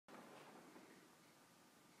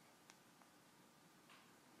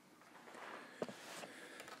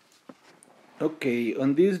Okay,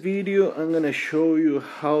 on this video I'm gonna show you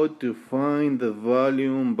how to find the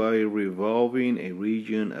volume by revolving a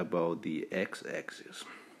region about the x-axis.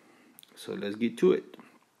 So let's get to it.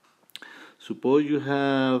 Suppose you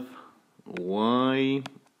have y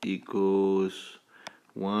equals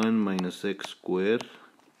 1 minus x squared,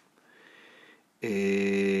 y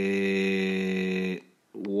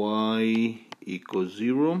equals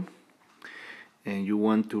 0, and you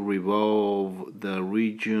want to revolve the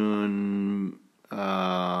region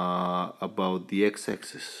about the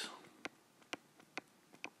x-axis.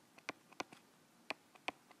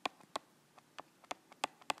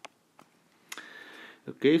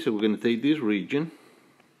 Okay, so we're going to take this region,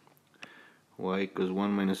 y equals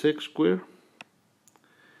 1 minus x squared,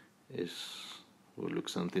 will look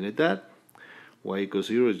something like that. Y equals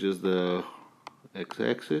 0 is just the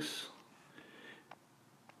x-axis.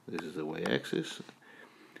 This is the y-axis,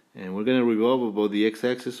 and we're going to revolve about the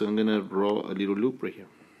x-axis, so I'm going to draw a little loop right here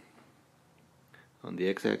on the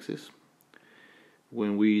x-axis.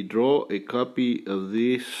 When we draw a copy of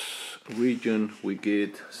this region, we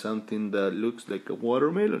get something that looks like a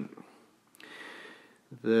watermelon.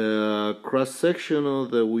 The cross-sectional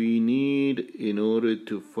that we need in order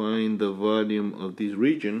to find the volume of this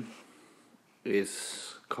region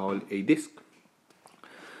is called a disk.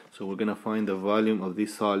 So we're going to find the volume of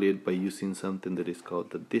this solid by using something that is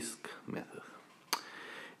called the disk method.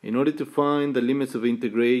 In order to find the limits of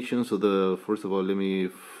integration, so first of all, let me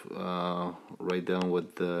write down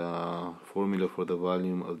what the formula for the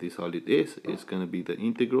volume of this solid is. It's going to be the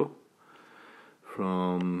integral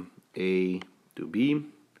from A to B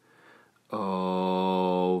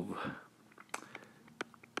of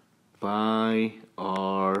pi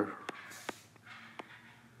r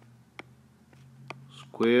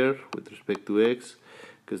square with respect to x,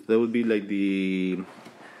 because that would be like the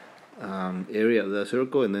area of the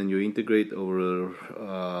circle, and then you integrate over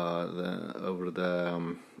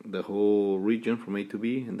the whole region from A to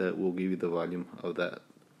B, and that will give you the volume of that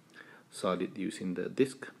solid using the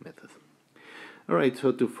disk method. Alright,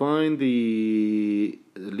 so to find the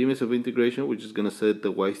limits of integration, we're just going to set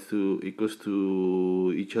the y's to equals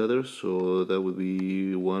to each other, so that would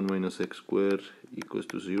be 1 minus x squared equals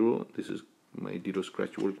to 0. This is my little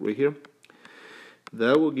scratch work right here.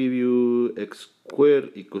 That will give you x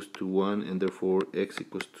squared equals to 1, and therefore x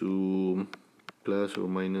equals to plus or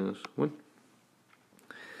minus 1.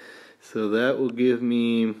 So that will give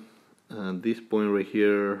me this point right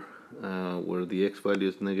here where the x value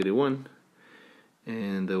is negative 1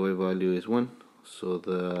 and the y value is 1. So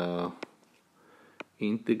the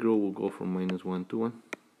integral will go from minus 1 to 1.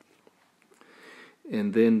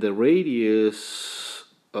 And then the radius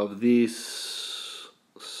of this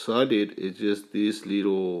solid is just this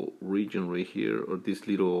little region right here, or this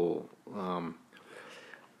little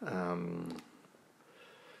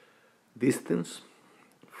distance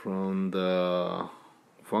from the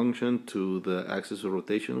function to the axis of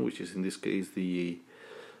rotation, which is in this case the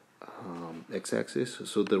x-axis.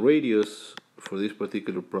 So the radius for this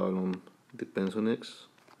particular problem depends on x,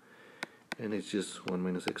 and it's just 1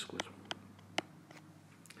 minus x squared.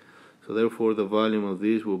 So therefore the volume of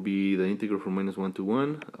this will be the integral from minus 1 to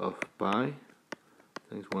 1 of pi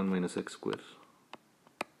times 1 minus x squared,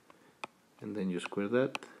 and then you square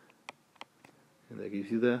that, and that gives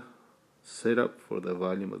you the setup for the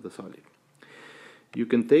volume of the solid. You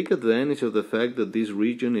can take advantage of the fact that this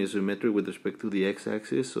region is symmetric with respect to the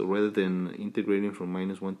x-axis, so rather than integrating from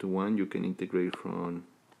minus 1 to 1, you can integrate from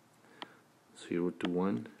 0 to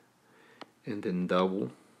 1 and then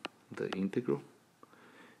double the integral,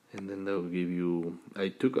 and then that will give you, I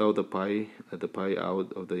took out the pi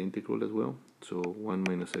out of the integral as well, so 1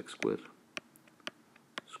 minus x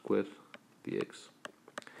squared dx,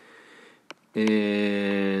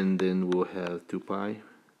 and then we'll have 2 pi,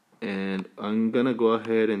 and I'm gonna go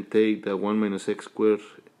ahead and take the 1 minus x squared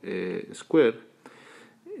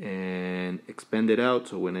and expand it out.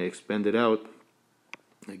 So when I expand it out,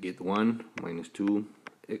 I get 1 minus 2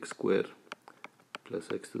 x squared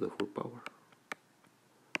plus x to the 4th power,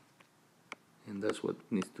 and that's what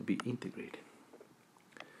needs to be integrated.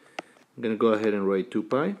 I'm gonna go ahead and write 2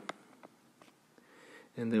 pi,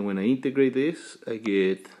 and then when I integrate this, I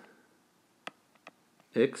get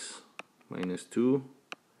x minus 2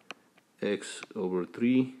 x over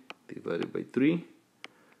 3 divided by 3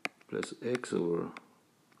 plus x over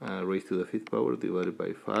raised to the 5th power divided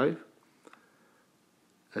by 5,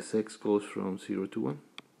 as x goes from 0 to 1.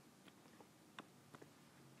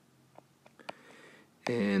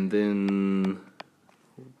 And then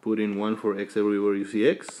put in 1 for x everywhere you see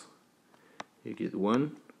x, you get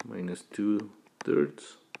 1 minus 2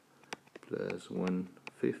 thirds plus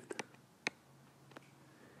 1/5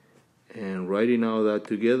 and writing all that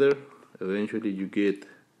together, eventually you get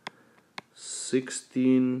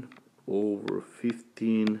 16 over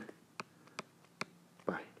 15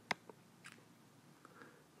 pi.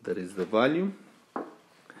 That is the volume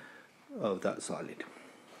of that solid.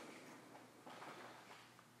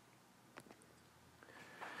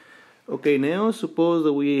 Okay, now suppose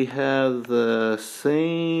that we have the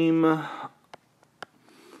same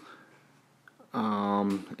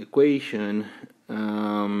equation.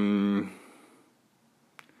 I'm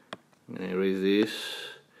going to erase this.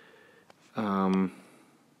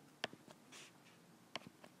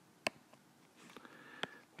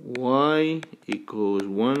 Y equals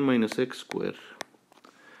 1 minus x squared.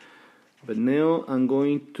 But now I'm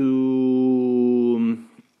going to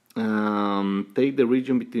take the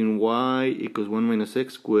region between y equals 1 minus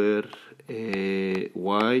x squared,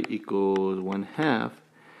 y equals 1/2,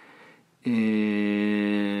 and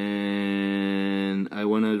I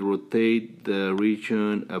want to rotate the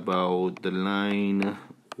region about the line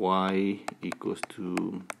y equals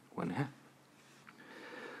to 1/2.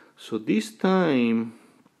 So this time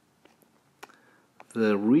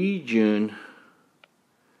the region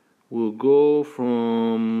will go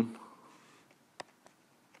from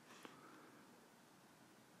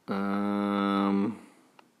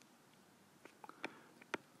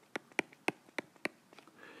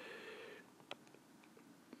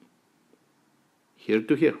here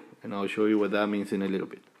to here, and I'll show you what that means in a little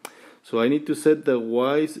bit. So I need to set the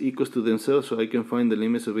y's equals to themselves so I can find the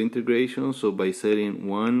limits of integration. So by setting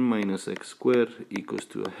 1 minus x squared equals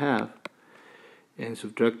to 1/2 and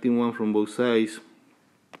subtracting 1 from both sides,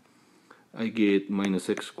 I get minus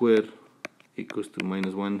x squared equals to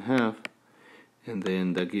minus 1/2, and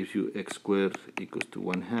then that gives you x squared equals to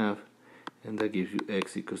 1/2, and that gives you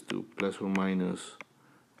x equals to plus or minus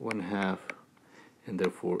 1/2, and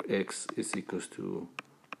therefore x is equals to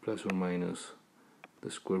plus or minus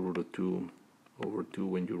the square root of 2 over 2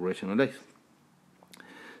 when you rationalize.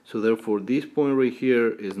 So therefore this point right here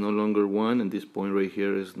is no longer 1, and this point right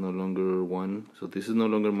here is no longer 1. So this is no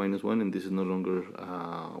longer minus 1, and this is no longer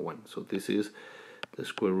 1. So this is the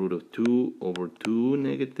square root of 2 over 2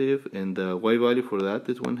 negative, and the y value for that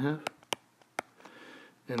is 1/2.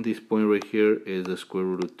 And this point right here is the square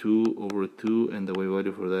root of 2 over 2, and the y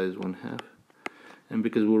value for that is 1/2. And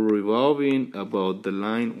because we're revolving about the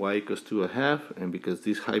line y equals to 1/2, and because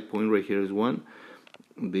this high point right here is 1,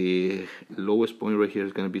 the lowest point right here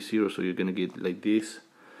is going to be 0, so you're going to get like this.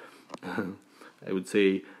 I would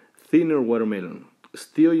say thinner watermelon.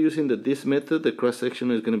 Still using this method, the cross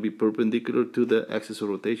section is going to be perpendicular to the axis of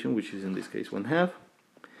rotation, which is in this case 1/2.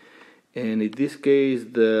 And in this case,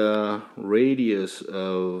 the radius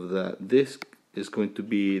of that disk is going to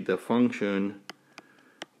be the function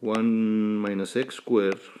 1 minus x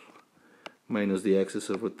squared minus the axis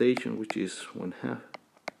of rotation, which is 1/2.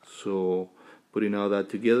 So putting all that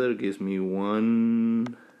together gives me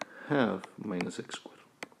 1/2 minus x squared.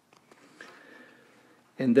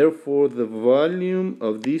 And therefore the volume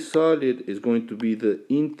of this solid is going to be the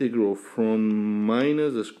integral from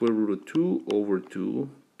minus the square root of 2 over 2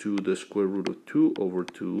 to the square root of 2 over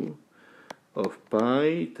 2 of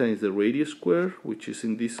pi times the radius square, which is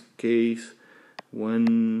in this case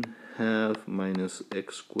 1/2 minus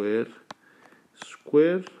x squared,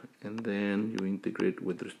 and then you integrate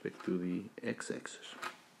with respect to the x-axis.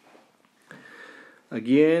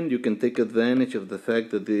 Again, you can take advantage of the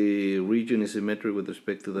fact that the region is symmetric with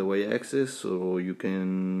respect to the y-axis, so you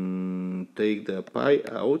can take the pi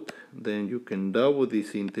out, then you can double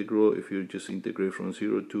this integral if you just integrate from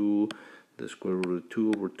 0 to the square root of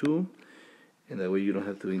 2 over 2, and that way you don't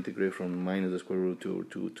have to integrate from minus the square root of 2 over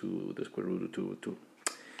 2 to the square root of 2 over 2.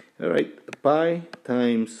 Alright, pi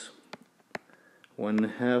times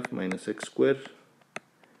 1/2 minus x squared,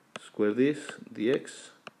 square this,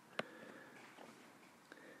 dx.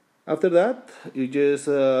 After that, you just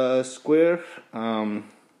square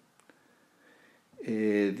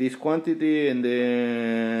this quantity, and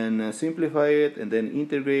then simplify it, and then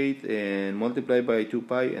integrate and multiply by 2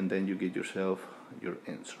 pi, and then you get yourself your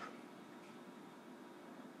answer.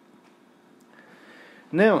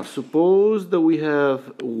 Now, suppose that we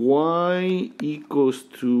have y equals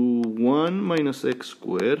to 1 minus x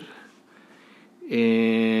squared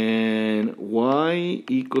and y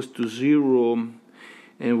equals to 0,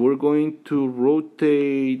 and we're going to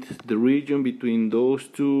rotate the region between those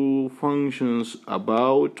two functions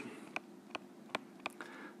about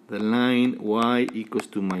the line y equals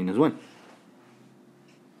to minus 1.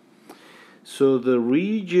 So the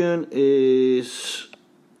region is,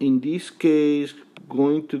 in this case,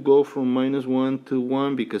 going to go from minus 1 to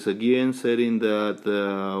 1, because again setting that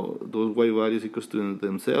those y values equals to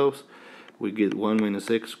themselves, we get 1 minus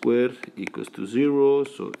x squared equals to 0,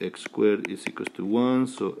 so x squared is equals to 1,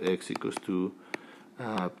 so x equals to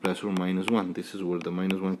plus or minus 1. This is where the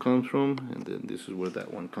minus 1 comes from, and then this is where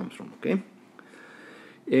that one comes from, okay?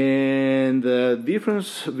 And the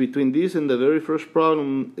difference between this and the very first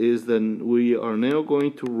problem is that we are now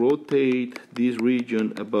going to rotate this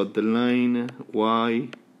region about the line y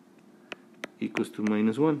equals to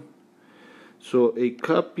minus 1. So a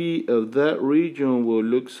copy of that region will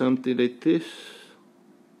look something like this.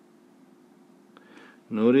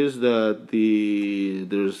 Notice that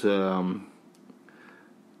there's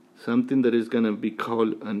something that is going to be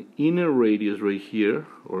called an inner radius right here,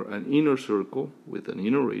 or an inner circle with an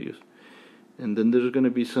inner radius. And then there's going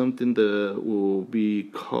to be something that will be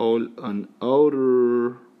called an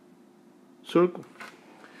outer circle.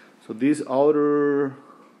 So this outer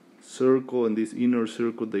circle and this inner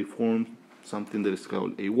circle, they form something that is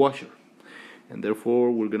called a washer. And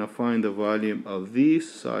therefore we're going to find the volume of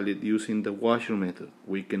this solid using the washer method.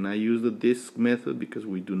 We cannot use the disk method because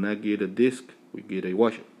we do not get a disk, we get a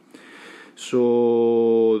washer.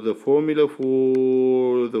 So the formula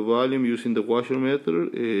for the volume using the washer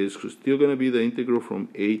method is still going to be the integral from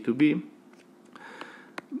a to b,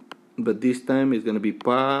 but this time it's going to be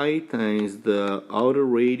pi times the outer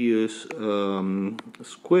radius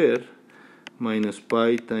squared minus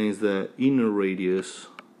pi times the inner radius,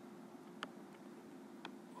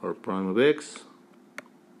 r prime of x,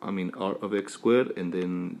 r of x squared, and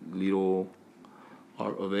then little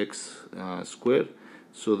r of x squared.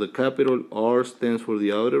 So the capital R stands for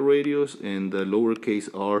the outer radius and the lowercase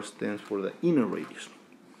r stands for the inner radius.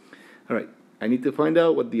 Alright, I need to find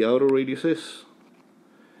out what the outer radius is.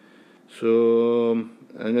 So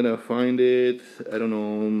I'm gonna find it. I don't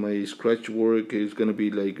know, my scratch work is gonna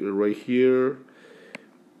be like right here,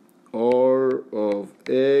 r of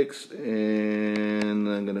x, and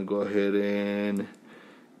I'm gonna go ahead and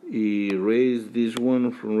erase this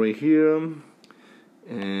one from right here,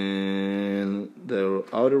 and the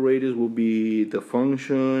outer radius will be the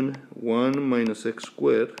function 1 minus x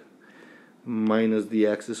squared minus the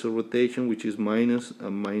axis of rotation, which is minus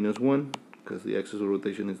 1, because the axis of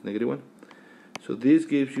rotation is -1. So this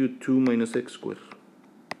gives you 2 minus x squared.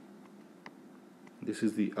 This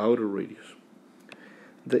is the outer radius.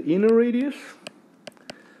 The inner radius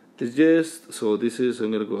is just, so this is,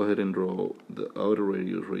 I'm going to go ahead and draw the outer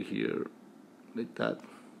radius right here, like that.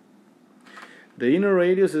 The inner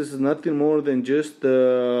radius is nothing more than just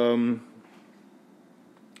the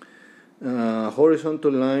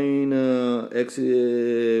horizontal line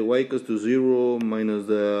y equals to 0 minus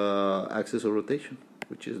the axis of rotation,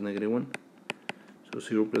 which is -1. So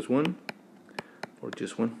 0 plus 1, or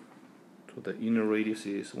just 1. So the inner radius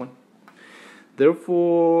is 1.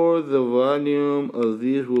 Therefore, the volume of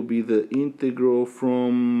this will be the integral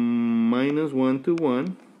from -1 to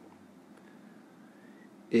 1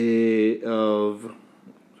 of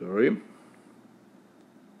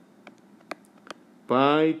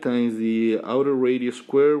pi times the outer radius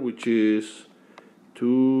squared, which is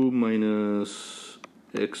 2 minus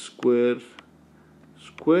x squared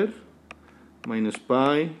minus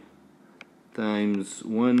pi times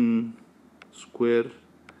 1 squared,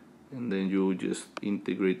 and then you just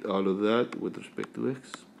integrate all of that with respect to x.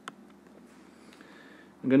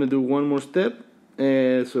 I'm gonna do one more step.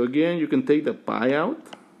 So again, you can take the pi out.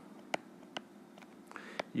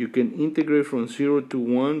 You can integrate from 0 to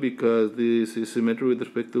 1 because this is symmetric with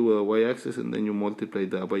respect to the y-axis, and then you multiply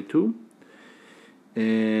that by 2,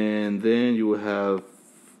 and then you will have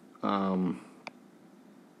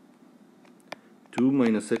 2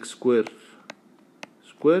 minus x squared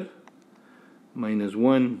minus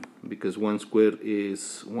 1, because 1 squared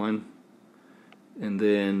is 1, and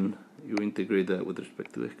then you integrate that with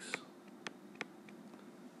respect to x.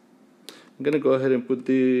 I'm gonna go ahead and put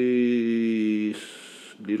this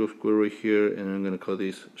little square right here, and I'm gonna call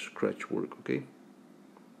this scratch work, okay?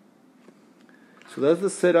 So that's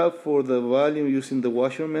the setup for the volume using the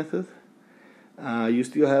washer method. You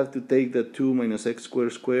still have to take the 2 minus x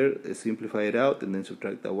squared, simplify it out, and then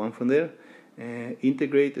subtract that 1 from there,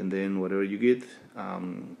 integrate, and then whatever you get,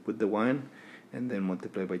 put the 1, and then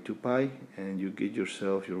multiply by 2 pi, and you get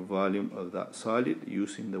yourself your volume of that solid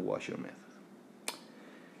using the washer method.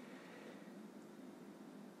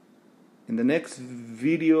 In the next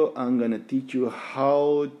video, I'm going to teach you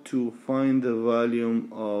how to find the volume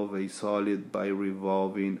of a solid by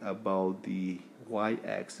revolving about the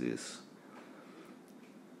y-axis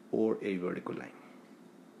or a vertical line.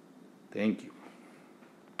 Thank you.